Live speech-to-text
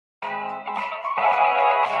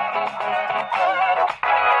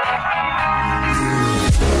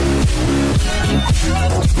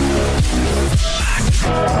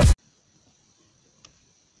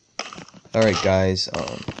Alright guys,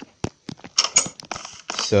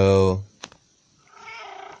 so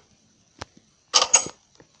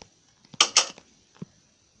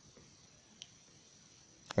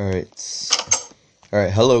alright,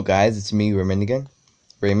 hello guys, it's me, Raymond again.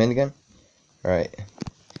 Alright,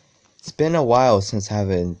 it's been a while since I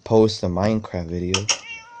haven't posted a Minecraft video.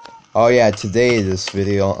 Oh yeah, today this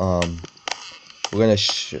video, we're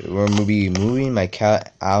gonna be moving my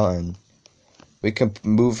cat out, and we can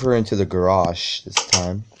move her into the garage this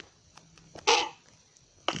time.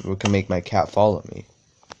 We can make my cat follow me.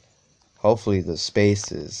 Hopefully the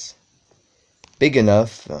space is big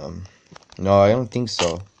enough. No, I don't think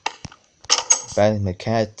so. But my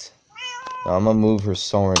cat, no, I'm gonna move her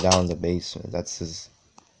somewhere down the basement. That's his.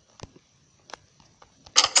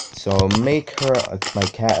 So make her my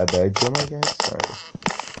cat a bedroom, I guess. Or,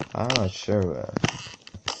 I'm not sure.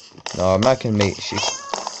 No, I'm not gonna make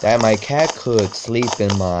that my cat could sleep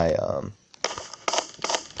in my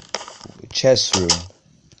chest room.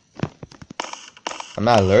 I'm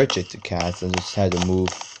not allergic to cats. I just had to move.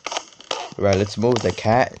 Right, let's move the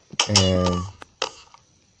cat and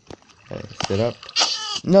sit up.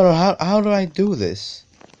 No, how do I do this?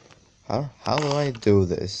 How do I do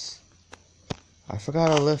this? I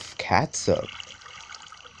forgot to lift cats up.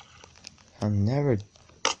 I'm never.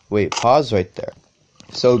 Wait, pause right there.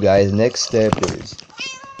 So guys, next step is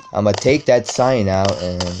I'm gonna take that sign out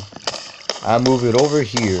and I move it over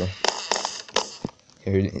here.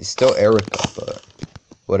 It's still Erica, but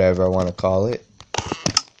whatever I want to call it.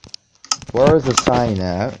 Where's the sign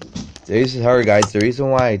at? Sorry guys, the reason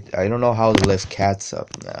why I don't know how to lift cats up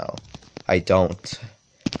now. I don't.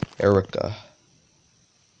 Erica.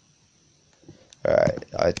 Alright,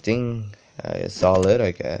 I think it's all it,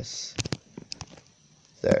 I guess.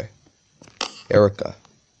 There. Erica.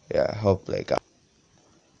 Yeah, hopefully I got.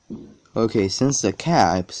 Okay, since I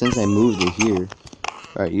moved it here.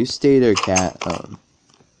 Alright, you stay there, cat.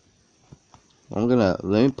 Let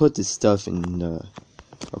me put this stuff in the.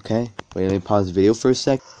 Okay, wait, let me pause the video for a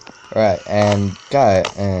sec. Alright, and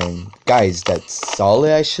guys, that's all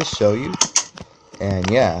I should show you. And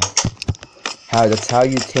yeah, that's how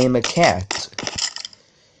you tame a cat.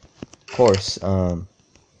 Of course.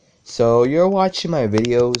 So you're watching my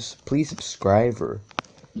videos, please subscribe or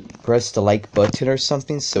press the like button or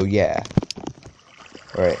something. So yeah.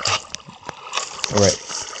 Alright.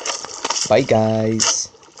 Bye guys.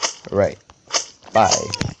 Alright. Bye.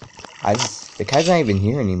 The cat's not even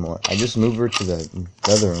here anymore. I just moved her to the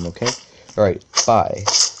other room, okay? Alright, bye.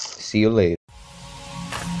 See you later.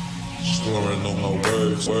 Slurring no more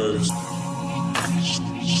words.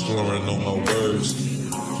 Slurring no more words.